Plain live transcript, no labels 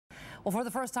Well, for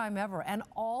the first time ever, an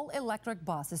all-electric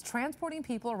bus is transporting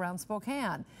people around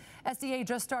Spokane. STA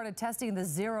just started testing the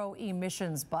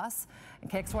zero-emissions bus.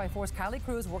 And KXLY4's Kylee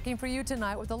Cruz working for you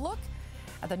tonight with a look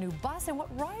at the new bus and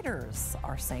what riders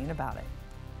are saying about it.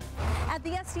 At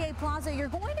the STA Plaza, you're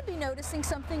going to be noticing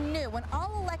something new, an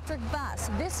all-electric bus.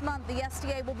 This month, the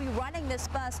STA will be running this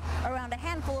bus around a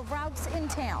handful of routes in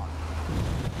town.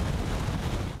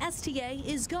 STA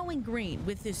is going green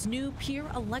with this new pure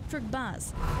electric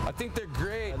bus. I think they're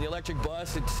great. The electric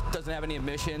bus, it doesn't have any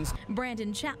emissions.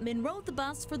 Brandon Chapman rode the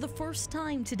bus for the first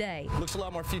time today. Looks a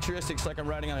lot more futuristic. It's like I'm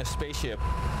riding on a spaceship.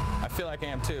 I feel like I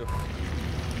am too.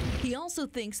 He also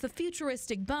thinks the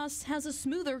futuristic bus has a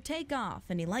smoother takeoff,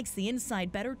 and he likes the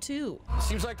inside better too.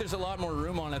 Seems like there's a lot more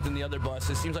room on it than the other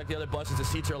buses. Seems like the other buses, the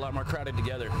seats are a lot more crowded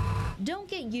together. Don't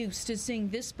get used to seeing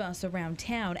this bus around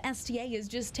town. STA is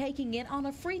just taking it on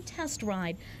a free test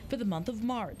ride for the month of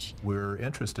March. We're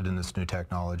interested in this new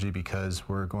technology because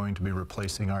we're going to be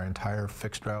replacing our entire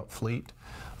fixed route fleet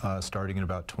starting in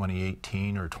about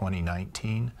 2018 or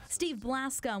 2019. Steve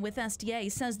Blaska with STA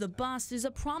says the bus is a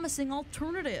promising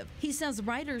alternative. He says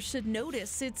riders should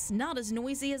notice it's not as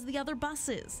noisy as the other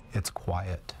buses. It's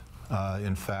quiet.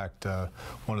 In fact,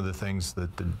 one of the things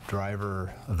that the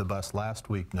driver of the bus last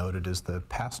week noted is the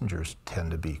passengers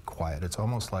tend to be quiet. It's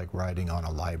almost like riding on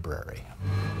a library.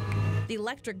 The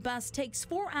electric bus takes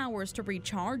 4 hours to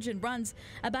recharge and runs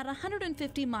about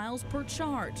 150 miles per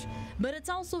charge. But it's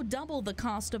also double the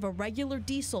cost of a regular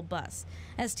diesel bus.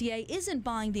 STA isn't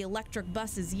buying the electric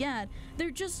buses yet. They're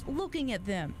just looking at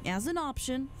them as an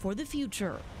option for the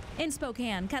future. In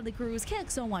Spokane, Kylee Cruz,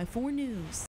 KXLY4 News.